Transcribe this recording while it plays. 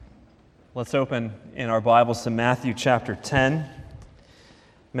Let's open in our Bibles to Matthew chapter 10.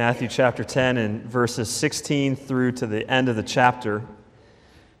 Matthew chapter 10 and verses 16 through to the end of the chapter.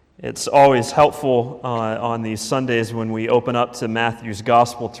 It's always helpful on these Sundays when we open up to Matthew's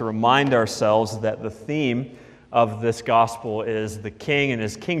gospel to remind ourselves that the theme of this gospel is the King and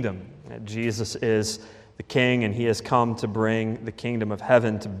his kingdom. That Jesus is the King and he has come to bring the kingdom of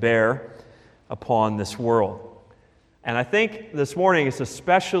heaven to bear upon this world. And I think this morning it's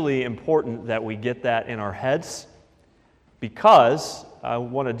especially important that we get that in our heads, because I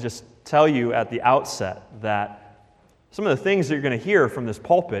want to just tell you at the outset that some of the things that you're going to hear from this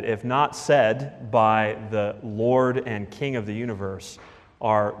pulpit, if not said by the Lord and King of the universe,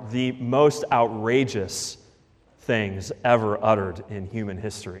 are the most outrageous things ever uttered in human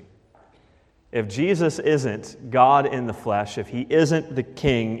history. If Jesus isn't God in the flesh, if he isn't the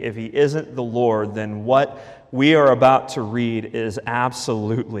King, if he isn't the Lord, then what we are about to read is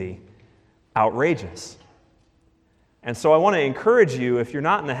absolutely outrageous. And so I want to encourage you, if you're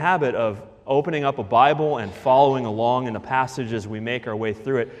not in the habit of opening up a Bible and following along in the passage as we make our way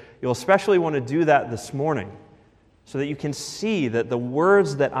through it, you'll especially want to do that this morning so that you can see that the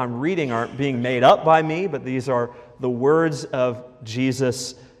words that I'm reading aren't being made up by me, but these are the words of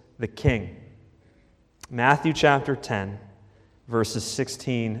Jesus the King. Matthew chapter 10, verses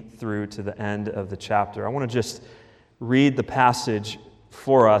 16 through to the end of the chapter. I want to just read the passage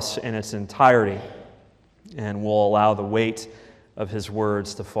for us in its entirety, and we'll allow the weight of his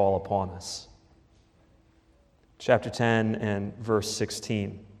words to fall upon us. Chapter 10 and verse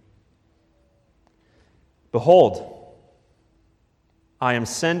 16. Behold, I am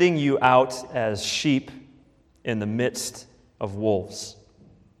sending you out as sheep in the midst of wolves.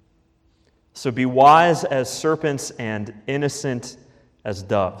 So be wise as serpents and innocent as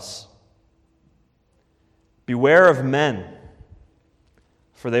doves. Beware of men,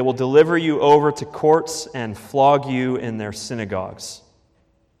 for they will deliver you over to courts and flog you in their synagogues.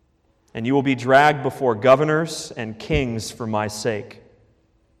 And you will be dragged before governors and kings for my sake,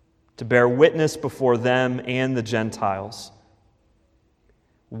 to bear witness before them and the Gentiles.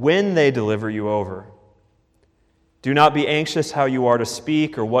 When they deliver you over, do not be anxious how you are to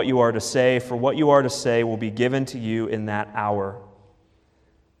speak or what you are to say, for what you are to say will be given to you in that hour.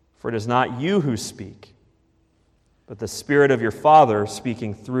 For it is not you who speak, but the Spirit of your Father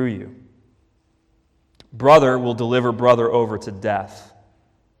speaking through you. Brother will deliver brother over to death,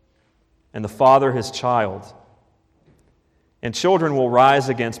 and the father his child. And children will rise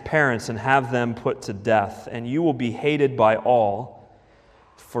against parents and have them put to death, and you will be hated by all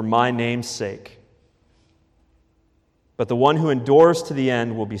for my name's sake. But the one who endures to the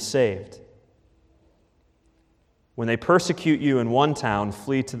end will be saved. When they persecute you in one town,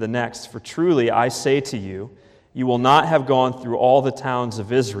 flee to the next, for truly I say to you, you will not have gone through all the towns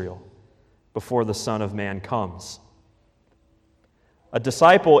of Israel before the Son of Man comes. A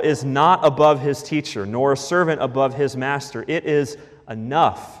disciple is not above his teacher, nor a servant above his master. It is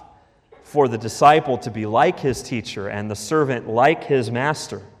enough for the disciple to be like his teacher and the servant like his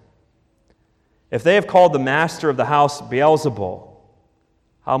master. If they have called the master of the house Beelzebul,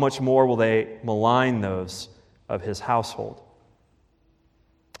 how much more will they malign those of his household?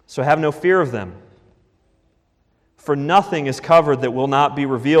 So have no fear of them. For nothing is covered that will not be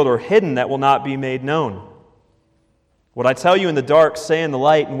revealed, or hidden that will not be made known. What I tell you in the dark, say in the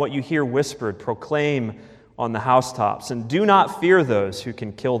light, and what you hear whispered, proclaim on the housetops. And do not fear those who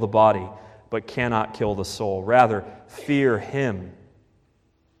can kill the body, but cannot kill the soul. Rather, fear him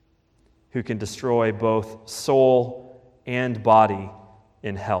who can destroy both soul and body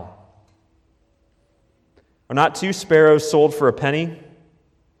in hell. Are not two sparrows sold for a penny?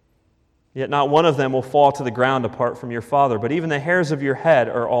 Yet not one of them will fall to the ground apart from your Father, but even the hairs of your head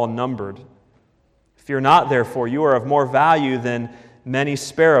are all numbered. Fear not, therefore, you are of more value than many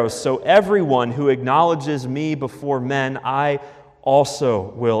sparrows. So everyone who acknowledges me before men, I also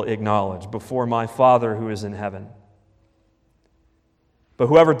will acknowledge before my Father who is in heaven. But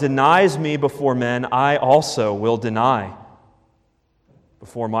whoever denies me before men, I also will deny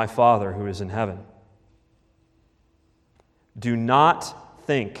before my Father who is in heaven. Do not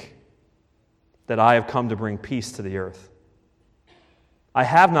think that I have come to bring peace to the earth. I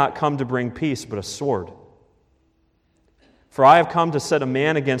have not come to bring peace, but a sword. For I have come to set a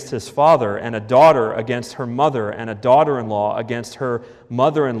man against his father, and a daughter against her mother, and a daughter-in-law against her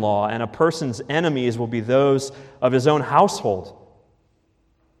mother-in-law, and a person's enemies will be those of his own household.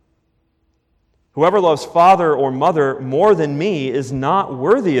 Whoever loves father or mother more than me is not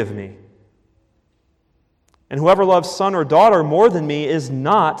worthy of me. And whoever loves son or daughter more than me is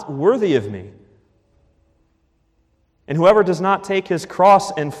not worthy of me. And whoever does not take his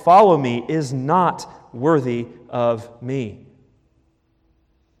cross and follow me is not worthy of me.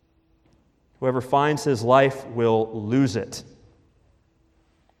 Whoever finds his life will lose it.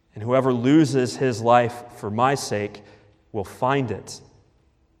 And whoever loses his life for my sake will find it.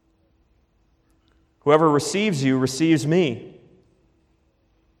 Whoever receives you receives me.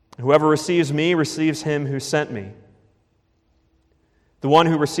 Whoever receives me receives him who sent me. The one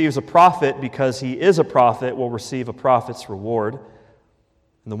who receives a prophet because he is a prophet will receive a prophet's reward.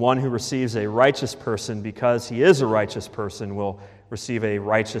 And the one who receives a righteous person because he is a righteous person will receive a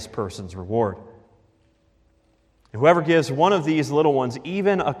righteous person's reward. And whoever gives one of these little ones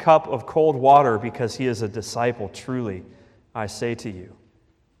even a cup of cold water because he is a disciple, truly, I say to you,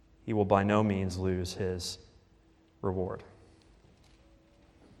 he will by no means lose his reward.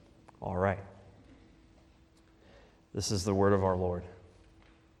 All right. This is the word of our Lord.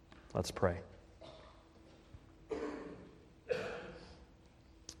 Let's pray.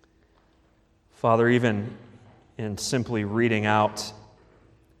 Father, even in simply reading out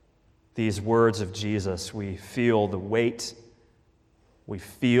these words of Jesus, we feel the weight, we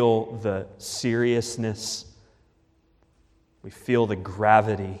feel the seriousness, we feel the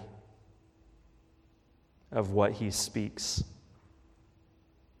gravity of what he speaks.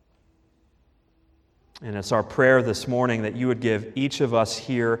 And it's our prayer this morning that you would give each of us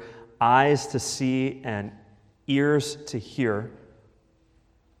here eyes to see and ears to hear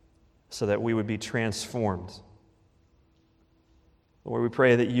so that we would be transformed. Lord, we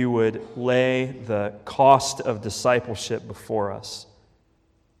pray that you would lay the cost of discipleship before us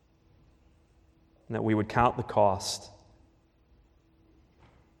and that we would count the cost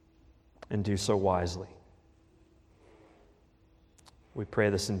and do so wisely. We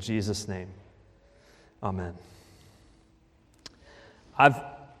pray this in Jesus' name. Amen. I've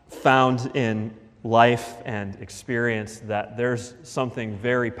found in life and experience that there's something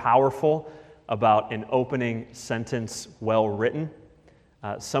very powerful about an opening sentence well written.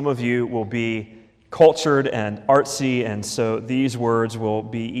 Some of you will be cultured and artsy, and so these words will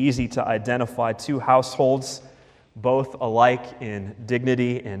be easy to identify. Two households, both alike in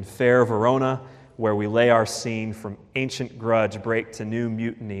dignity in fair Verona, where we lay our scene from ancient grudge break to new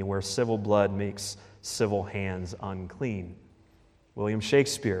mutiny, where civil blood makes civil hands unclean. William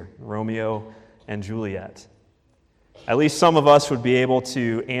Shakespeare, Romeo and Juliet. At least some of us would be able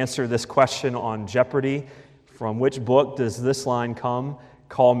to answer this question on Jeopardy. From which book does this line come?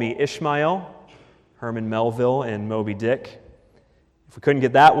 Call me Ishmael, Herman Melville and Moby Dick. If we couldn't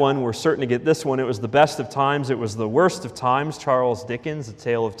get that one, we're certain to get this one. It was the best of times, it was the worst of times, Charles Dickens, A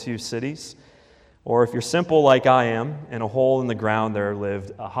Tale of Two Cities. Or if you're simple like I am, in a hole in the ground there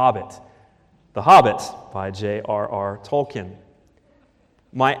lived a hobbit. The Hobbit by J.R.R. Tolkien.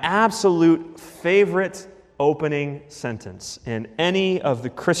 My absolute favorite opening sentence in any of the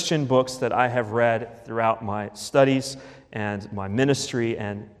Christian books that I have read throughout my studies and my ministry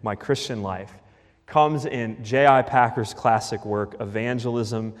and my Christian life comes in J.I. Packer's classic work,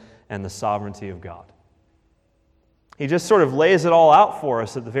 Evangelism and the Sovereignty of God. He just sort of lays it all out for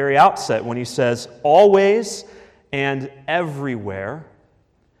us at the very outset when he says, always and everywhere,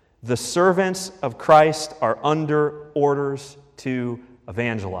 the servants of Christ are under orders to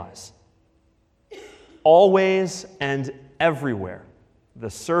evangelize. Always and everywhere, the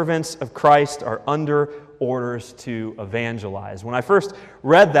servants of Christ are under orders to evangelize. When I first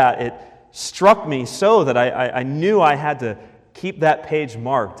read that, it struck me so that I knew I had to keep that page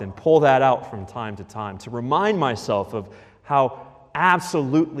marked and pull that out from time to time to remind myself of how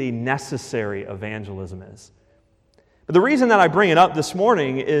absolutely necessary evangelism is. But the reason that I bring it up this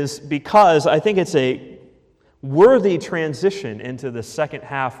morning is because I think it's a worthy transition into the second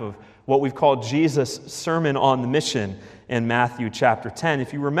half of what we've called Jesus' Sermon on the Mission in Matthew chapter 10.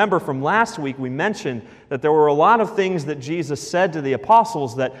 If you remember from last week, we mentioned that there were a lot of things that Jesus said to the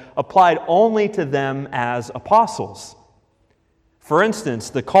apostles that applied only to them as apostles. For instance,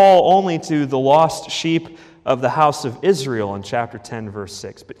 the call only to the lost sheep of the house of Israel in chapter 10, verse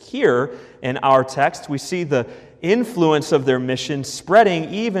 6. But here in our text, we see the influence of their mission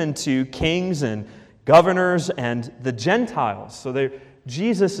spreading even to kings and governors and the Gentiles. So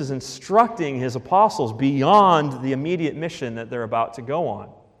Jesus is instructing his apostles beyond the immediate mission that they're about to go on.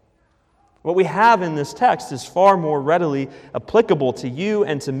 What we have in this text is far more readily applicable to you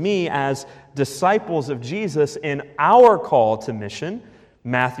and to me as disciples of Jesus in our call to mission.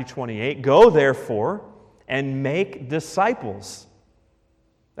 Matthew 28, go therefore and make disciples.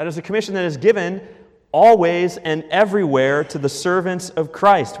 That is a commission that is given always and everywhere to the servants of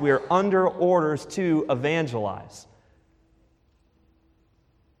Christ. We are under orders to evangelize.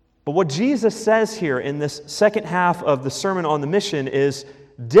 But what Jesus says here in this second half of the Sermon on the Mission is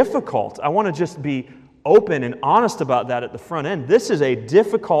difficult. I want to just be open and honest about that at the front end. This is a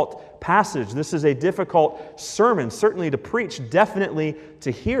difficult passage. This is a difficult sermon, certainly to preach, definitely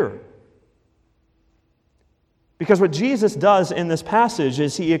to hear. Because what Jesus does in this passage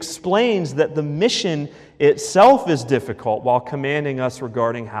is he explains that the mission itself is difficult while commanding us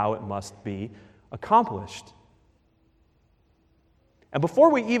regarding how it must be accomplished. And before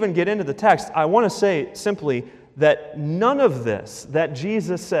we even get into the text, I want to say simply that none of this that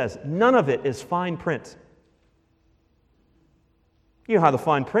Jesus says, none of it is fine print. You know how the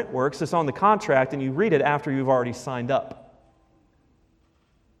fine print works. It's on the contract and you read it after you've already signed up.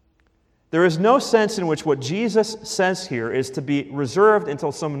 There is no sense in which what Jesus says here is to be reserved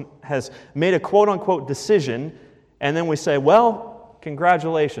until someone has made a quote-unquote decision, and then we say, well,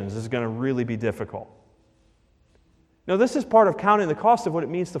 congratulations, this is going to really be difficult. No, this is part of counting the cost of what it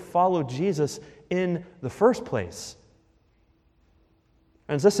means to follow Jesus in the first place.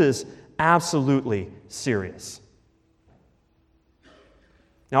 And this is absolutely serious.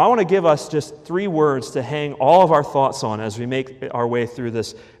 Now, I want to give us just 3 words to hang all of our thoughts on as we make our way through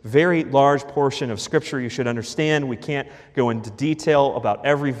this very large portion of Scripture. You should understand we can't go into detail about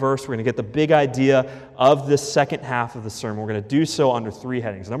every verse. We're going to get the big idea of this second half of the sermon. We're going to do so under 3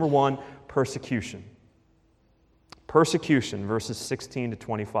 headings. Number 1, persecution. Persecution, verses 16 to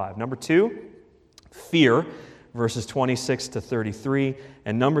 25. Number 2, fear, verses 26 to 33.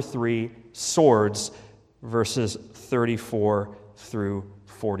 And number 3, swords, verses 34 through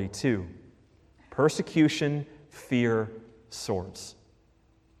 42. Persecution, fear, swords.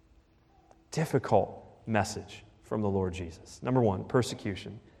 Difficult message from the Lord Jesus. Number 1,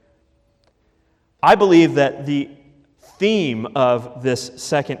 persecution. I believe that the theme of this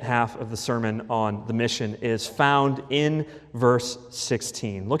second half of the Sermon on the Mission is found in verse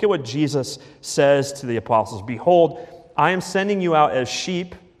 16. Look at what Jesus says to the apostles. Behold, I am sending you out as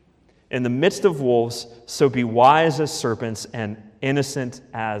sheep in the midst of wolves, so be wise as serpents and innocent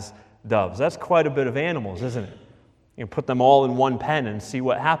as doves. That's quite a bit of animals, isn't it? You can put them all in one pen and see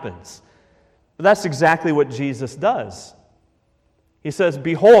what happens. But that's exactly what Jesus does. He says,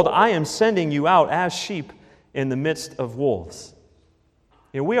 behold, I am sending you out as sheep in the midst of wolves.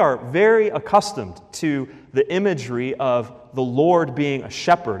 You know, we are very accustomed to the imagery of the Lord being a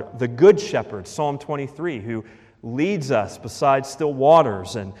shepherd, the good shepherd, Psalm 23, who leads us beside still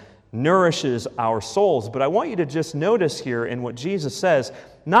waters and nourishes our souls. But I want you to just notice here in what Jesus says,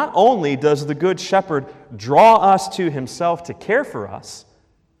 not only does the good shepherd draw us to himself to care for us,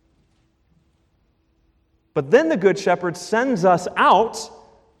 but then the good shepherd sends us out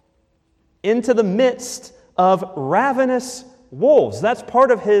into the midst of ravenous wolves. That's part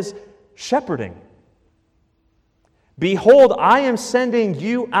of his shepherding. Behold, I am sending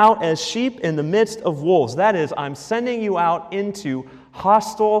you out as sheep in the midst of wolves. That is, I'm sending you out into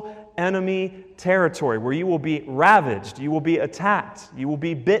hostile enemy territory where you will be ravaged, you will be attacked, you will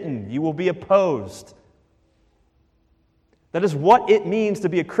be bitten, you will be opposed. That is what it means to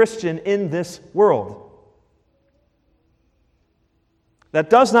be a Christian in this world. That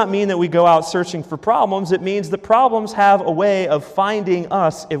does not mean that we go out searching for problems. It means that problems have a way of finding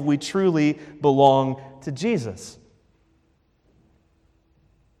us if we truly belong to Jesus.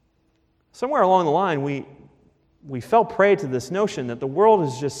 Somewhere along the line, we fell prey to this notion that the world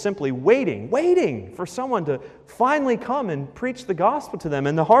is just simply waiting for someone to finally come and preach the gospel to them.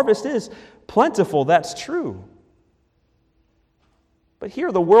 And the harvest is plentiful, that's true. But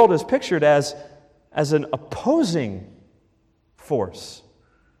here the world is pictured as an opposing force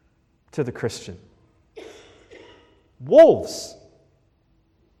to the Christian. Wolves.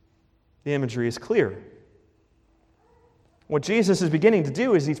 The imagery is clear. What Jesus is beginning to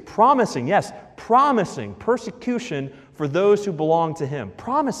do is he's promising persecution for those who belong to him.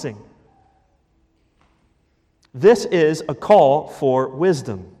 Promising. This is a call for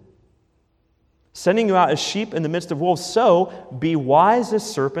wisdom. Sending you out as sheep in the midst of wolves, so be wise as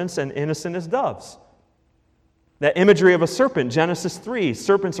serpents and innocent as doves. That imagery of a serpent, Genesis 3,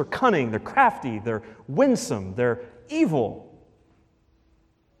 serpents are cunning, they're crafty, they're winsome, they're evil.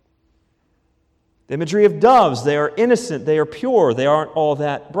 The imagery of doves, they are innocent, they are pure, they aren't all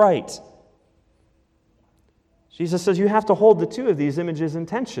that bright. Jesus says you have to hold the two of these images in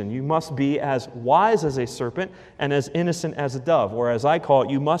tension. You must be as wise as a serpent and as innocent as a dove, or as I call it,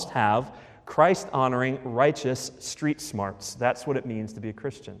 you must have Christ-honoring, righteous street smarts. That's what it means to be a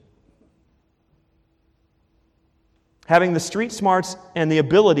Christian. Having the street smarts and the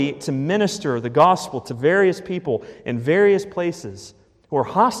ability to minister the gospel to various people in various places who are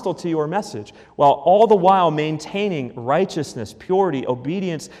hostile to your message, while all the while maintaining righteousness, purity,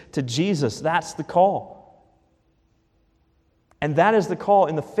 obedience to Jesus. That's the call. And that is the call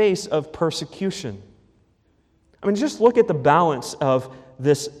in the face of persecution. I mean, just look at the balance of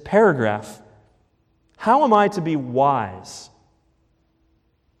this paragraph. How am I to be wise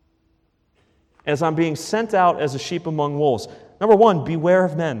as I'm being sent out as a sheep among wolves? Number one, beware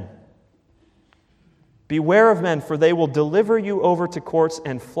of men. Beware of men, for they will deliver you over to courts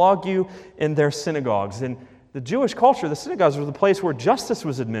and flog you in their synagogues. In the Jewish culture, the synagogues were the place where justice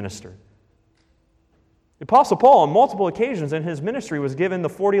was administered. The Apostle Paul, on multiple occasions in his ministry, was given the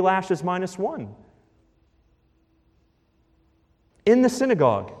 40 lashes minus one. In the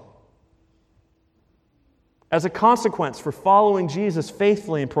synagogue, as a consequence for following Jesus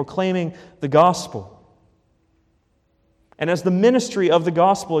faithfully and proclaiming the gospel. And as the ministry of the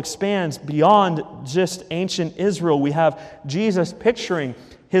gospel expands beyond just ancient Israel, we have Jesus picturing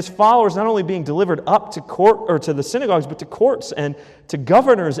his followers not only being delivered up to court or to the synagogues, but to courts and to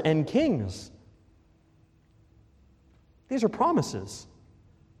governors and kings. These are promises.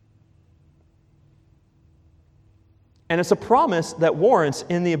 And it's a promise that warrants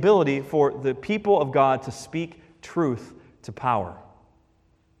in the ability for the people of God to speak truth to power.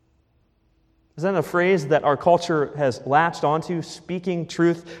 Isn't that a phrase that our culture has latched onto, speaking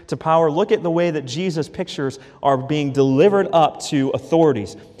truth to power? Look at the way that Jesus pictures are being delivered up to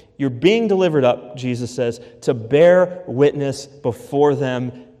authorities. You're being delivered up, Jesus says, to bear witness before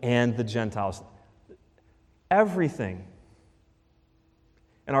them and the Gentiles. Everything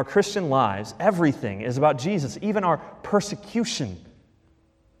in our Christian lives, everything is about Jesus. Even our persecution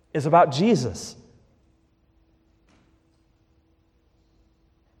is about Jesus.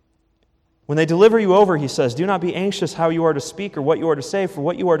 When they deliver you over, he says, do not be anxious how you are to speak or what you are to say, for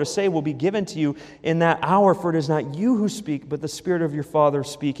what you are to say will be given to you in that hour, for it is not you who speak, but the Spirit of your Father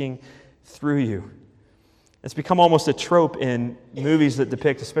speaking through you. It's become almost a trope in movies that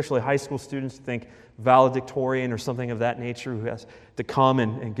depict, especially high school students, to think valedictorian or something of that nature, who has to come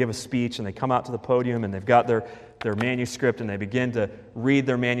and give a speech, and they come out to the podium and they've got their manuscript and they begin to read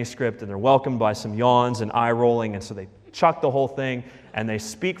their manuscript, and they're welcomed by some yawns and eye rolling, and so they chuck the whole thing and they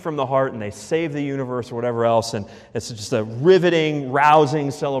speak from the heart and they save the universe or whatever else, and it's just a riveting, rousing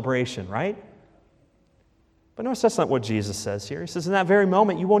celebration, right? But notice that's not what Jesus says here. He says in that very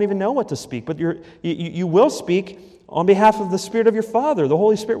moment you won't even know what to speak, but you will speak on behalf of the Spirit of your Father. The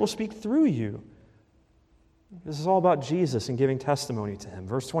Holy Spirit will speak through you. This is all about Jesus and giving testimony to Him.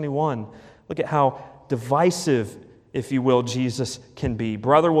 Verse 21, look at how divisive, if you will, Jesus can be.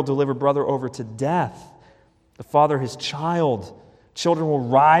 Brother will deliver brother over to death. The father his child. Children will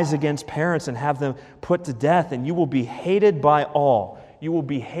rise against parents and have them put to death, and you will be hated by all. You will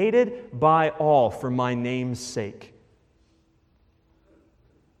be hated by all for my name's sake.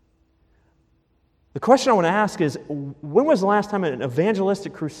 The question I want to ask is, when was the last time in an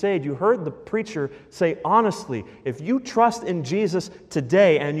evangelistic crusade you heard the preacher say, honestly, if you trust in Jesus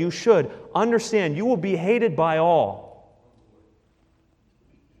today, and you should, understand you will be hated by all?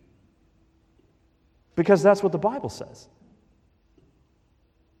 Because that's what the Bible says.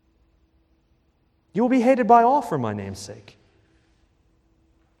 You will be hated by all for my name's sake.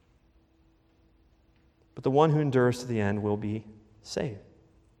 But the one who endures to the end will be saved.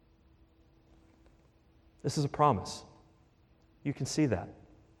 This is a promise. You can see that.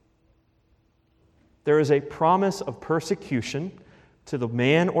 There is a promise of persecution to the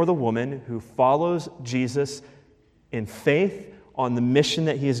man or the woman who follows Jesus in faith on the mission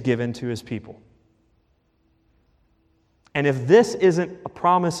that He has given to His people. And if this isn't a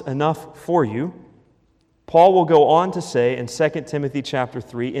promise enough for you, Paul will go on to say in 2 Timothy chapter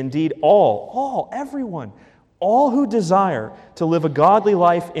 3, indeed everyone, all who desire to live a godly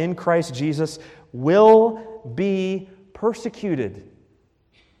life in Christ Jesus will be persecuted.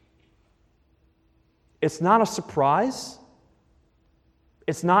 It's not a surprise.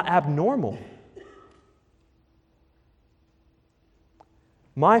 It's not abnormal.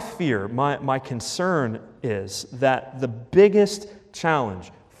 My fear, my concern is that the biggest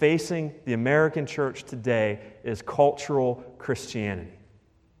challenge facing the American church today is cultural Christianity.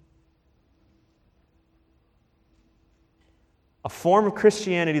 A form of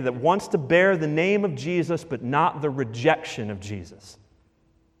Christianity that wants to bear the name of Jesus, but not the rejection of Jesus.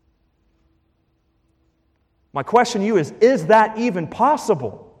 My question to you is that even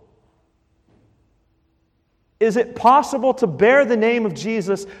possible? Is it possible to bear the name of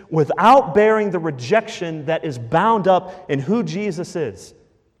Jesus without bearing the rejection that is bound up in who Jesus is?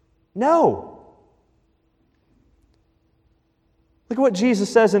 No. Look at what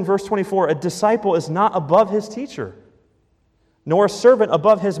Jesus says in verse 24. A disciple is not above his teacher, nor a servant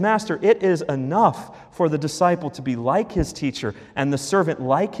above his master. It is enough for the disciple to be like his teacher and the servant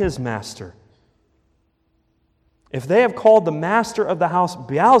like his master. If they have called the master of the house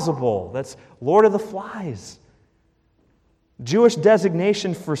Beelzebul, that's Lord of the Flies, Jewish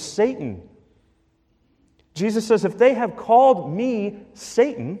designation for Satan, Jesus says, if they have called me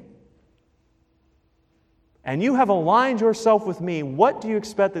Satan, and you have aligned yourself with me, what do you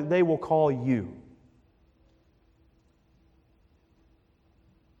expect that they will call you?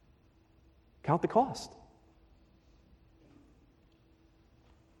 Count the cost.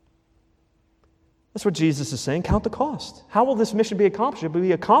 That's what Jesus is saying. Count the cost. How will this mission be accomplished? It will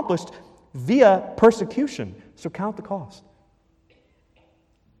be accomplished via persecution. So count the cost.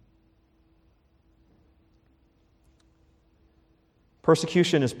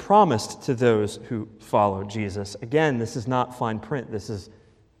 Persecution is promised to those who follow Jesus. Again, this is not fine print. This is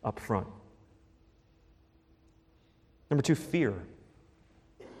up front. Number 2, fear.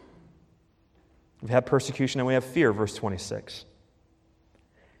 We have persecution and we have fear, verse 26.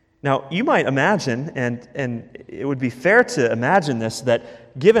 Now, you might imagine, and it would be fair to imagine this,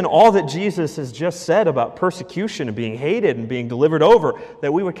 that given all that Jesus has just said about persecution and being hated and being delivered over,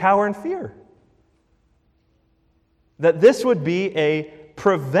 that we would cower in fear. That this would be a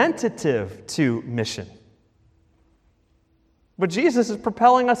preventative to mission. But Jesus is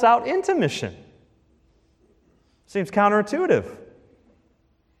propelling us out into mission. Seems counterintuitive.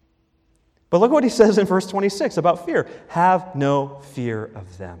 But look what he says in verse 26 about fear. Have no fear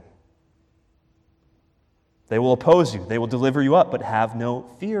of them. They will oppose you. They will deliver you up, but have no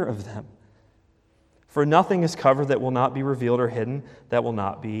fear of them. For nothing is covered that will not be revealed or hidden that will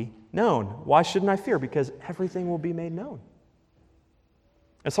not be known. Why shouldn't I fear? Because everything will be made known.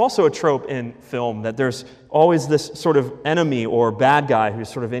 It's also a trope in film that there's always this sort of enemy or bad guy who's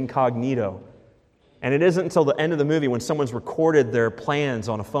sort of incognito. And it isn't until the end of the movie when someone's recorded their plans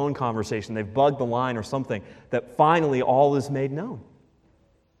on a phone conversation, they've bugged the line or something, that finally all is made known.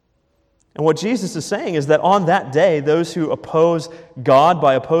 And what Jesus is saying is that on that day, those who oppose God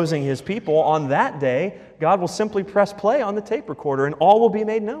by opposing His people, on that day, God will simply press play on the tape recorder and all will be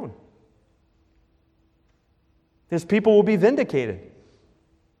made known. His people will be vindicated,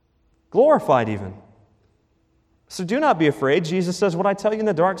 glorified even. So do not be afraid. Jesus says, what I tell you in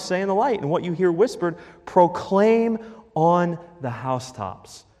the dark, say in the light, and what you hear whispered, proclaim on the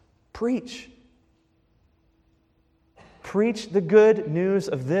housetops. Preach. Preach the good news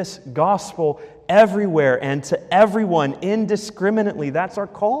of this gospel everywhere and to everyone indiscriminately. That's our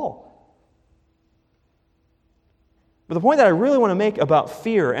call. But the point that I really want to make about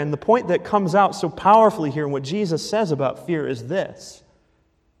fear, and the point that comes out so powerfully here in what Jesus says about fear, is this.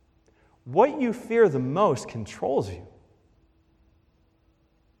 What you fear the most controls you.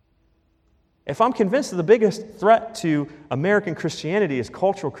 If I'm convinced that the biggest threat to American Christianity is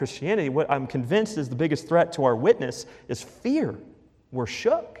cultural Christianity, what I'm convinced is the biggest threat to our witness is fear. We're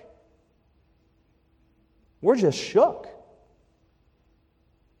shook. We're just shook.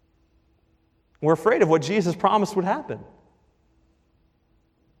 We're afraid of what Jesus promised would happen.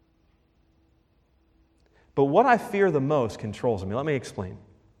 But what I fear the most controls me. Let me explain.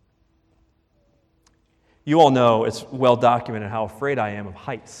 You all know, it's well documented how afraid I am of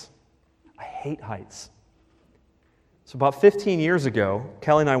heights. I hate heights. So about 15 years ago,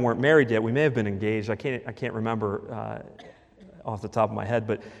 Kelly and I weren't married yet. We may have been engaged. I can't remember off the top of my head,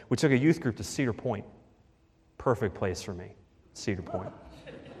 but we took a youth group to Cedar Point. Perfect place for me, Cedar Point.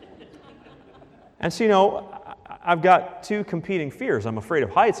 And so, you know, I've got two competing fears. I'm afraid of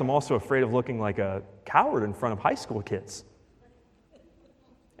heights. I'm also afraid of looking like a coward in front of high school kids.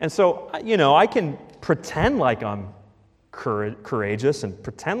 And so, you know, I can pretend like I'm courageous and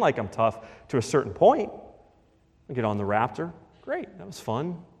pretend like I'm tough to a certain point. I get on the Raptor. Great, that was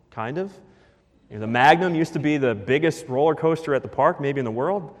fun, kind of. You know, the Magnum used to be the biggest roller coaster at the park, maybe in the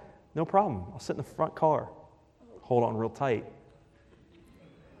world. No problem. I'll sit in the front car, hold on real tight.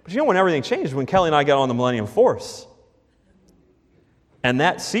 But you know when everything changed? When Kelly and I got on the Millennium Force. And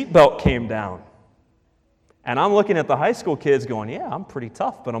that seatbelt came down. And I'm looking at the high school kids going, yeah, I'm pretty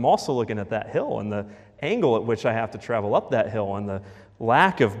tough, but I'm also looking at that hill and the angle at which I have to travel up that hill and the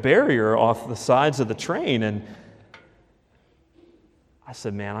lack of barrier off the sides of the train. And I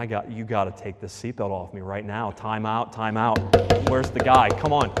said, man, you got to take this seatbelt off me right now. Time out, time out. Where's the guy?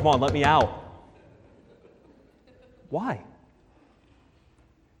 Come on, let me out. Why?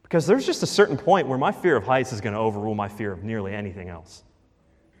 Because there's just a certain point where my fear of heights is going to overrule my fear of nearly anything else.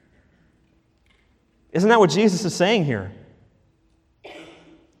 Isn't that what Jesus is saying here?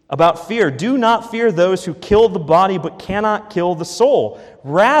 About fear. Do not fear those who kill the body but cannot kill the soul.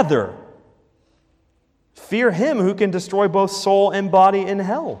 Rather, Fear him who can destroy both soul and body in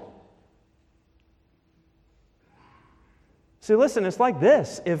hell. See, listen, it's like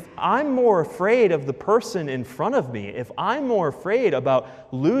this. If I'm more afraid of the person in front of me, if I'm more afraid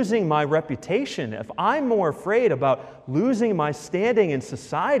about losing my reputation, if I'm more afraid about losing my standing in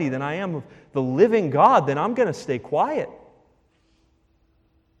society than I am of the living God, then I'm going to stay quiet.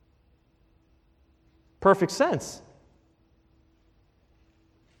 Perfect sense.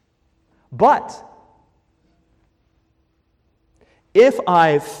 But if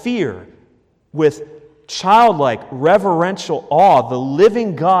I fear with childlike, reverential awe the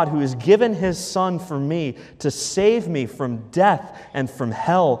living God who has given His Son for me to save me from death and from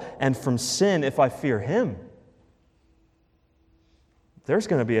hell and from sin, if I fear Him, there's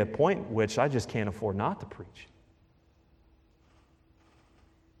going to be a point at which I just can't afford not to preach.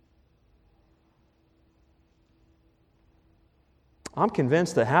 I'm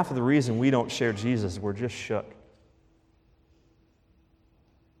convinced that half of the reason we don't share Jesus, we're just shook.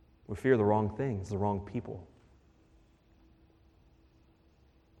 We fear the wrong things, the wrong people.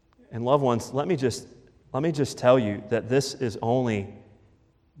 And loved ones, let me just tell you that this is only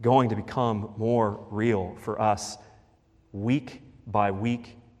going to become more real for us week by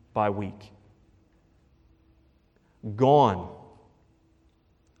week by week. Gone.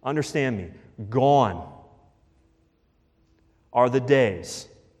 Understand me. Gone are the days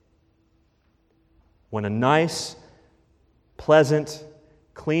when a nice, pleasant,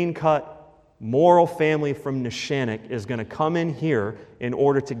 clean-cut, moral family from Neshannock is going to come in here in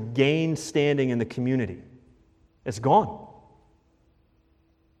order to gain standing in the community. It's gone.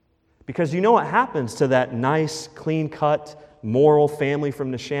 Because you know what happens to that nice, clean-cut, moral family from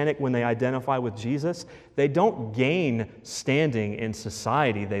Neshannock when they identify with Jesus? They don't gain standing in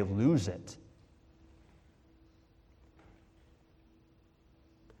society, they lose it.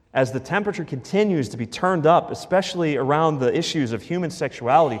 As the temperature continues to be turned up, especially around the issues of human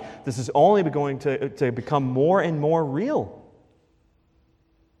sexuality, this is only going to become more and more real.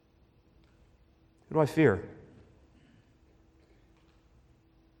 Who do I fear?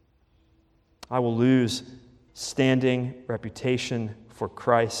 I will lose standing, reputation for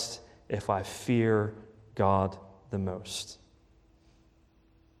Christ if I fear God the most.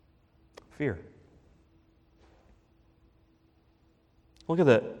 Fear. Look at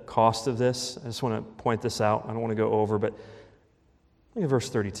the cost of this. I just want to point this out. I don't want to go over, but look at verse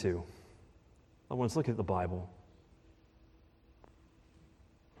 32. I want to look at the Bible.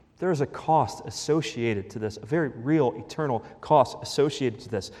 There is a cost associated to this, a very real, eternal cost associated to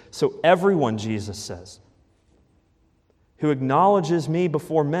this. So everyone, Jesus says, who acknowledges me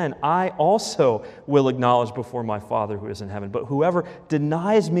before men, I also will acknowledge before my Father who is in heaven. But whoever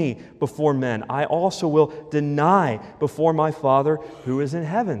denies me before men, I also will deny before my Father who is in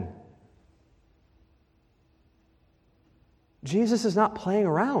heaven. Jesus is not playing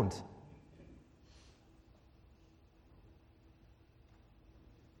around.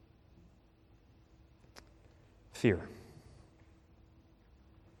 Fear.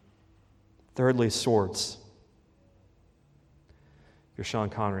 Thirdly, swords. You're Sean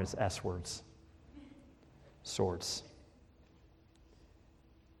Connery, it's S words. Swords.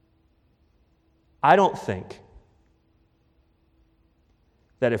 I don't think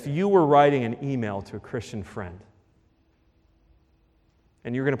that if you were writing an email to a Christian friend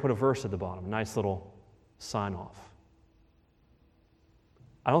and you're going to put a verse at the bottom, a nice little sign off,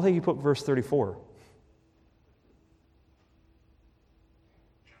 I don't think you put verse 34.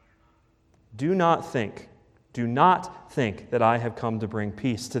 Do not think that I have come to bring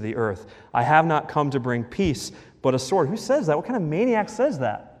peace to the earth. I have not come to bring peace, but a sword. Who says that? What kind of maniac says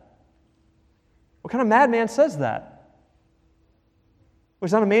that? What kind of madman says that? Well,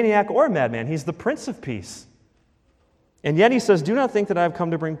 he's not a maniac or a madman. He's the Prince of Peace. And yet he says, do not think that I have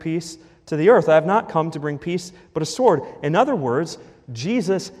come to bring peace to the earth. I have not come to bring peace, but a sword. In other words,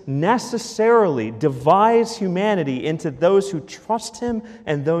 Jesus necessarily divides humanity into those who trust Him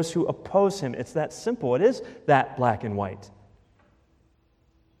and those who oppose Him. It's that simple. It is that black and white.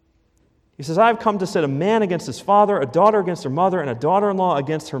 He says, I have come to set a man against his father, a daughter against her mother, and a daughter-in-law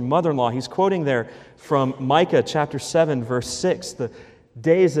against her mother-in-law. He's quoting there from Micah chapter 7, verse 6, the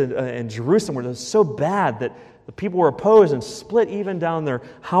days in Jerusalem where it was so bad that the people were opposed and split even down their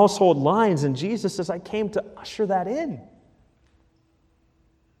household lines. And Jesus says, I came to usher that in.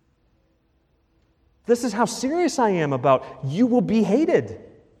 This is how serious I am about you will be hated.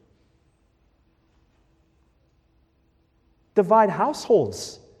 Divide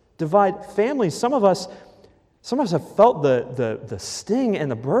households, divide families. Some of us have felt the sting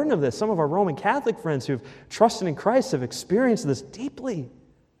and the burden of this. Some of our Roman Catholic friends who've trusted in Christ have experienced this deeply.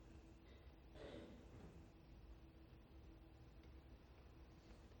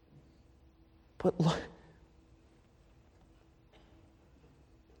 But look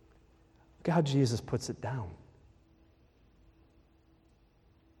how Jesus puts it down.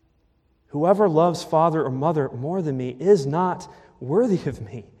 Whoever loves father or mother more than me is not worthy of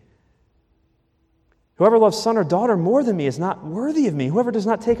me. Whoever loves son or daughter more than me is not worthy of me. Whoever does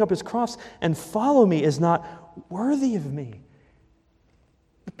not take up his cross and follow me is not worthy of me.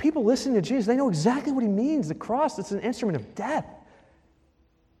 The people listening to Jesus, they know exactly what he means. The cross, it's an instrument of death.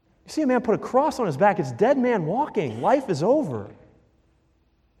 You see a man put a cross on his back, it's dead man walking. Life is over.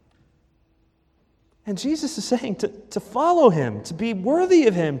 And Jesus is saying to follow him, to be worthy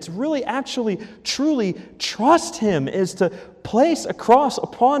of him, to really actually, truly trust him is to place a cross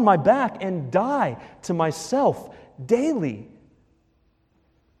upon my back and die to myself daily.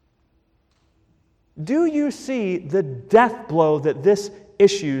 Do you see the death blow that this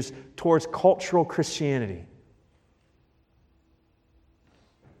issues towards cultural Christianity?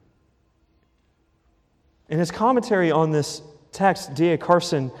 In his commentary on this text, D.A.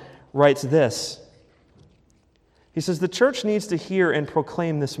 Carson writes this. He says, the church needs to hear and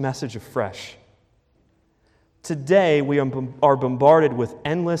proclaim this message afresh. Today, we are bombarded with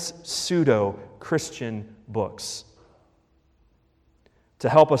endless pseudo-Christian books to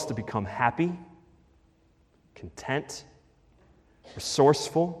help us to become happy, content,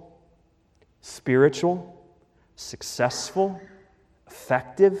 resourceful, spiritual, successful,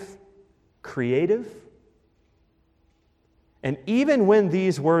 effective, creative. And even when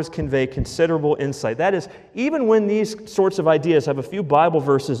these words convey considerable insight, that is, even when these sorts of ideas have a few Bible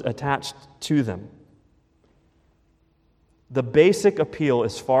verses attached to them, the basic appeal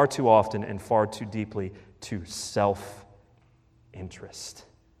is far too often and far too deeply to self-interest.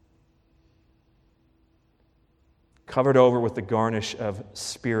 Covered over with the garnish of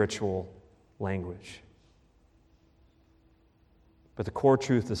spiritual language. But the core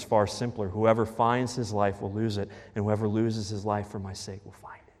truth is far simpler. Whoever finds his life will lose it, and whoever loses his life for my sake will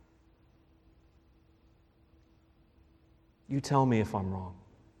find it. You tell me if I'm wrong.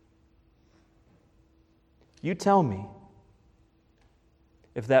 You tell me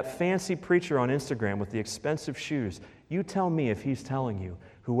if that fancy preacher on Instagram with the expensive shoes, you tell me if he's telling you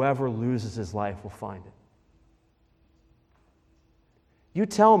whoever loses his life will find it. You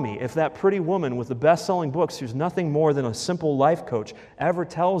tell me if that pretty woman with the best-selling books who's nothing more than a simple life coach ever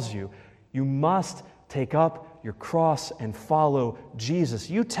tells you, you must take up your cross and follow Jesus.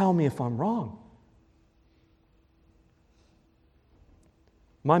 You tell me if I'm wrong.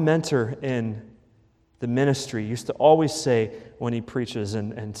 My mentor in the ministry used to always say when he preaches,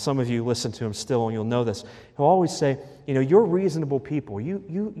 and some of you listen to him still and you'll know this, he'll always say, you're reasonable people.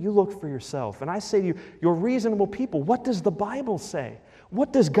 You look for yourself. And I say to you, you're reasonable people. What does the Bible say?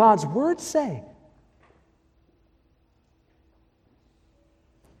 What does God's Word say?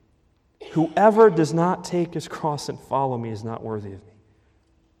 Whoever does not take his cross and follow me is not worthy of me.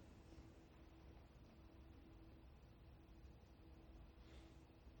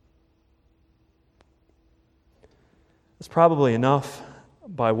 It's probably enough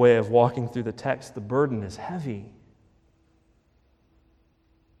by way of walking through the text. The burden is heavy.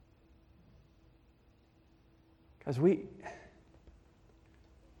 Because we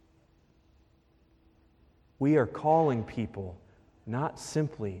are calling people not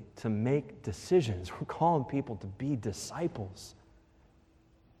simply to make decisions. We're calling people to be disciples.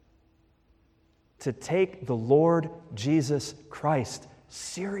 To take the Lord Jesus Christ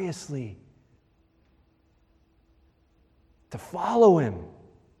seriously. To follow Him.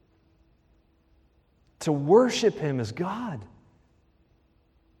 To worship Him as God.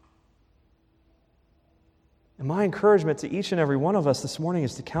 And my encouragement to each and every one of us this morning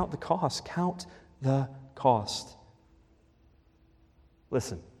is to count the cost. Count the cost.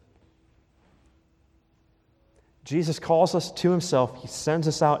 Listen. Jesus calls us to Himself. He sends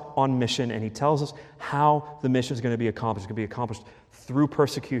us out on mission, and He tells us how the mission is going to be accomplished. It's going to be accomplished through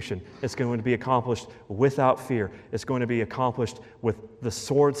persecution. It's going to be accomplished without fear. It's going to be accomplished with the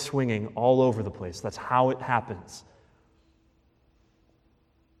sword swinging all over the place. That's how it happens.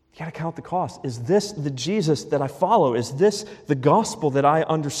 You got to count the cost. Is this the Jesus that I follow? Is this the gospel that I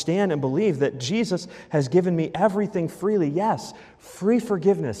understand and believe, that Jesus has given me everything freely? Yes, free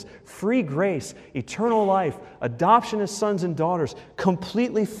forgiveness, free grace, eternal life, adoption as sons and daughters,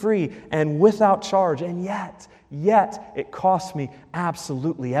 completely free and without charge. And yet it costs me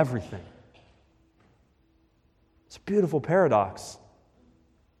absolutely everything. It's a beautiful paradox.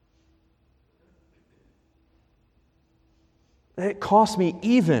 It costs me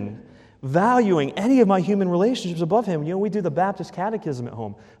even valuing any of my human relationships above Him. We do the Baptist Catechism at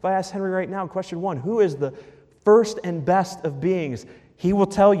home. If I ask Henry right now, question 1, who is the first and best of beings? He will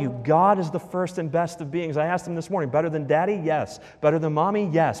tell you God is the first and best of beings. I asked him this morning, better than daddy? Yes. Better than mommy?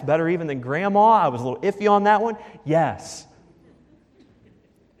 Yes. Better even than grandma? I was a little iffy on that one. Yes.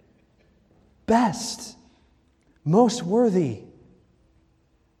 Best. Most worthy.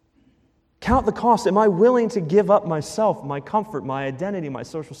 Count the cost. Am I willing to give up myself, my comfort, my identity, my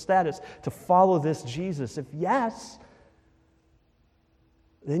social status to follow this Jesus? If yes,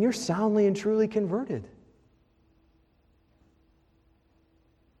 then you're soundly and truly converted.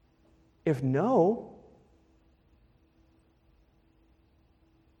 If no,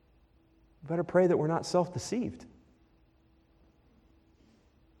 we better pray that we're not self-deceived.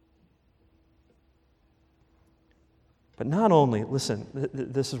 But not only, listen,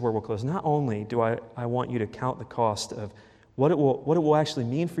 this is where we'll close. Not only do I want you to count the cost of what it will actually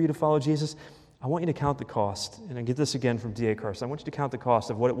mean for you to follow Jesus, I want you to count the cost, and I get this again from D.A. Carson. I want you to count the cost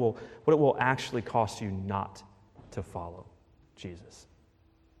of what it will actually cost you not to follow Jesus.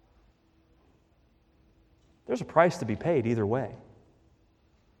 There's a price to be paid either way.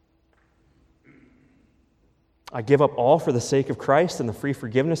 I give up all for the sake of Christ and the free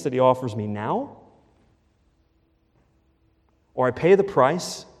forgiveness that He offers me now, or I pay the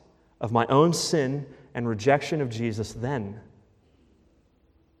price of my own sin and rejection of Jesus then.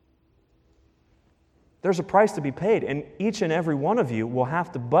 There's a price to be paid, and each and every one of you will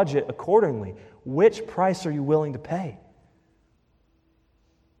have to budget accordingly. Which price are you willing to pay?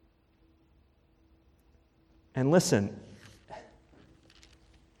 And listen,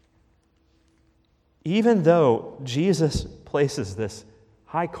 even though Jesus places this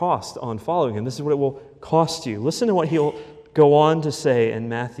high cost on following Him, this is what it will cost you. Listen to what He'll go on to say in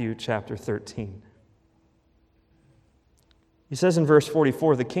Matthew chapter 13. He says in verse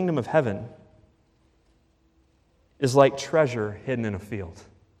 44, the kingdom of heaven is like treasure hidden in a field,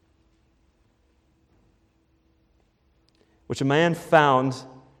 which a man found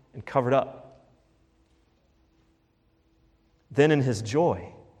and covered up. Then in his joy,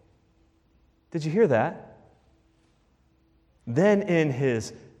 did you hear that? Then in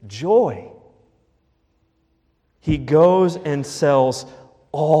his joy, he goes and sells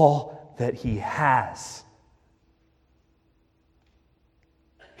all that he has.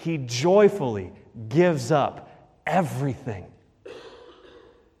 He joyfully gives up everything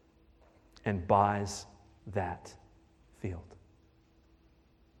and buys that field.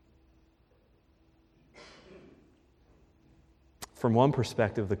 From one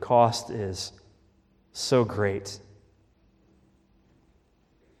perspective, the cost is so great.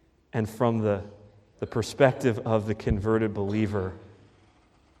 And from the perspective of the converted believer,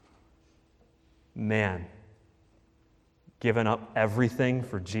 man, giving up everything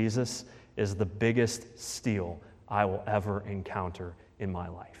for Jesus is the biggest steal I will ever encounter in my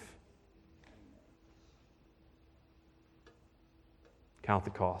life. Count the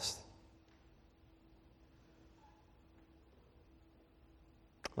cost.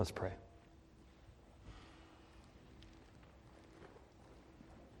 Let's pray.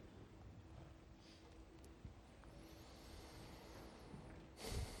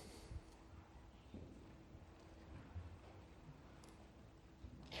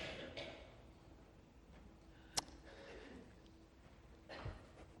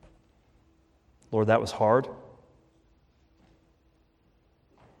 Lord, that was hard.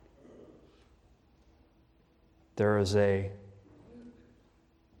 There is a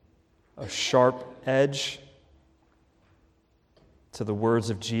sharp edge to the words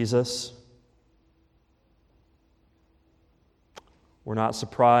of Jesus. We're not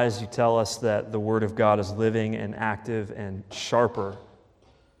surprised you tell us that the Word of God is living and active and sharper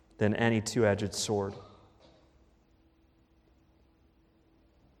than any two-edged sword.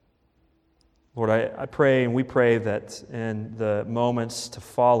 Lord, I pray and we pray that in the moments to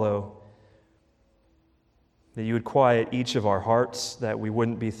follow, that you would quiet each of our hearts, that we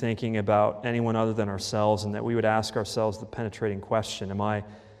wouldn't be thinking about anyone other than ourselves, and that we would ask ourselves the penetrating question, am I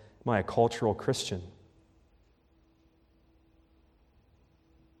a cultural Christian?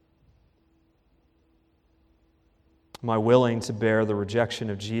 Am I willing to bear the rejection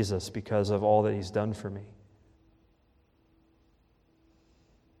of Jesus because of all that He's done for me?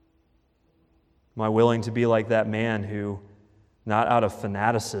 Am I willing to be like that man who, not out of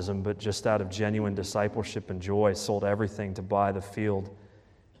fanaticism, but just out of genuine discipleship and joy, sold everything to buy the field?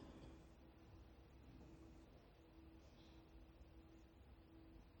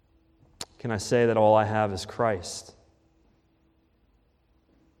 Can I say that all I have is Christ?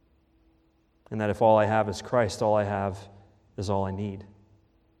 And that if all I have is Christ, all I have is all I need?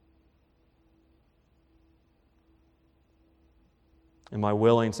 Am I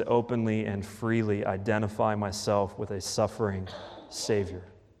willing to openly and freely identify myself with a suffering Savior?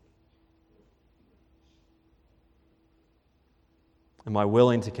 Am I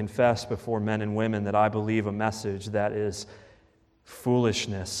willing to confess before men and women that I believe a message that is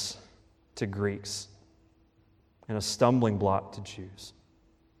foolishness to Greeks and a stumbling block to Jews?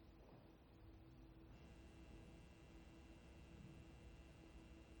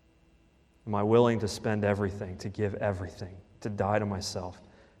 Am I willing to spend everything, to give everything, to die to myself,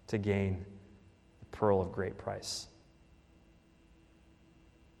 to gain the pearl of great price?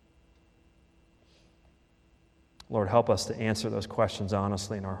 Lord, help us to answer those questions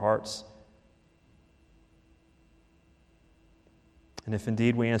honestly in our hearts. And if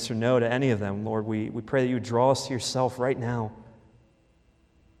indeed we answer no to any of them, Lord, we pray that you draw us to yourself right now.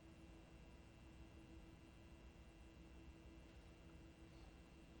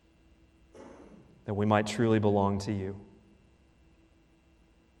 That we might truly belong to you.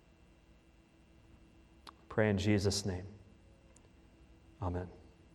 Pray in Jesus' name. Amen.